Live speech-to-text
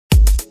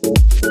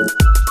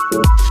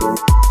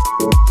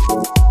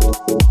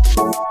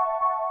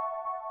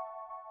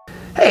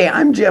Hey,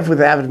 I'm Jeff with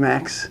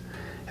AvidMax.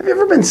 Have you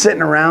ever been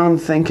sitting around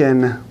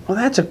thinking, well,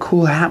 that's a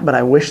cool hat, but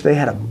I wish they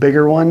had a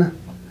bigger one?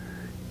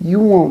 You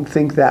won't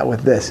think that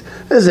with this.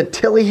 This is a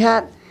Tilley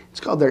hat.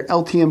 It's called their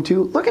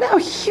LTM2. Look at how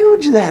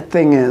huge that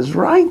thing is,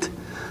 right?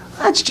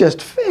 That's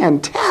just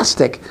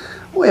fantastic.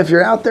 Boy, if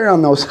you're out there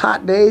on those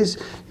hot days,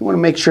 you want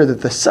to make sure that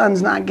the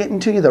sun's not getting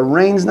to you, the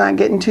rain's not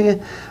getting to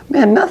you.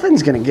 Man,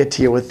 nothing's going to get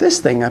to you with this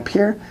thing up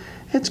here.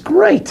 It's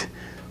great.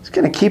 It's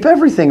going to keep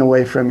everything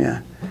away from you.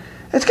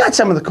 It's got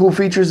some of the cool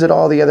features that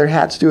all the other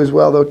hats do as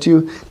well, though,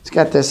 too. It's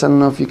got this, I don't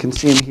know if you can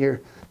see them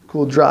here,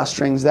 cool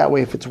drawstrings. That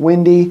way, if it's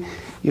windy,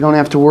 you don't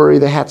have to worry.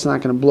 The hat's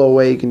not going to blow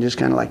away. You can just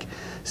kind of like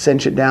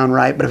cinch it down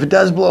right. But if it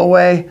does blow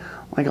away,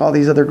 like all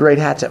these other great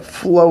hats, it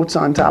floats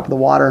on top of the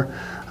water.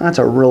 That's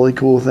a really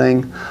cool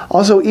thing.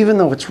 Also, even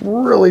though it's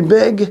really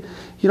big,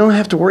 you don't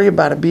have to worry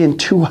about it being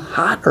too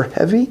hot or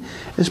heavy.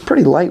 It's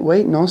pretty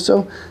lightweight, and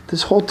also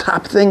this whole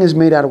top thing is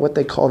made out of what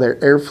they call their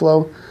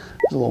AIRFLO.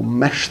 There's a little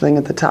mesh thing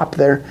at the top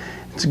there.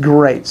 It's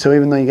great. So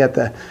even though you got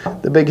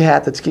the big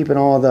hat that's keeping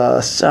all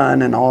the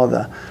sun and all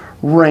the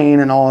rain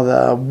and all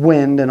the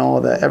wind and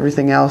all the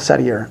everything else out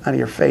of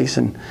your face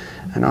and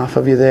off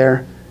of you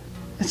there,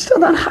 it's still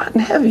not hot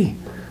and heavy.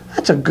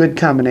 That's a good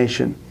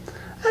combination.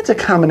 That's a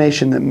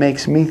combination that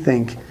makes me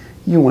think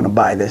you want to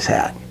buy this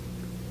hat.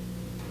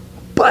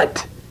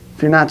 But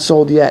if you're not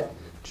sold yet,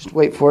 just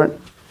wait for it.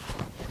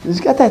 It's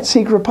got that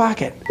secret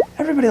pocket.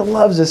 Everybody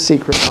loves a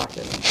secret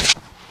pocket.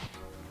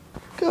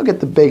 Go get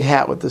the big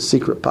hat with the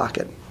secret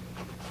pocket.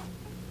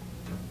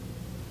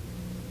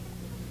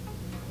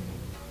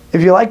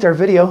 If you liked our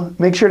video,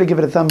 make sure to give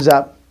it a thumbs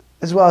up,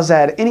 as well as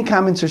add any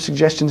comments or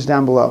suggestions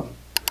down below.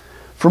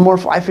 For more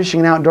fly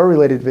fishing and outdoor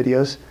related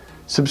videos,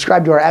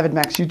 subscribe to our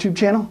AvidMax YouTube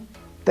channel.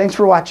 Thanks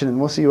for watching, and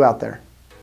we'll see you out there.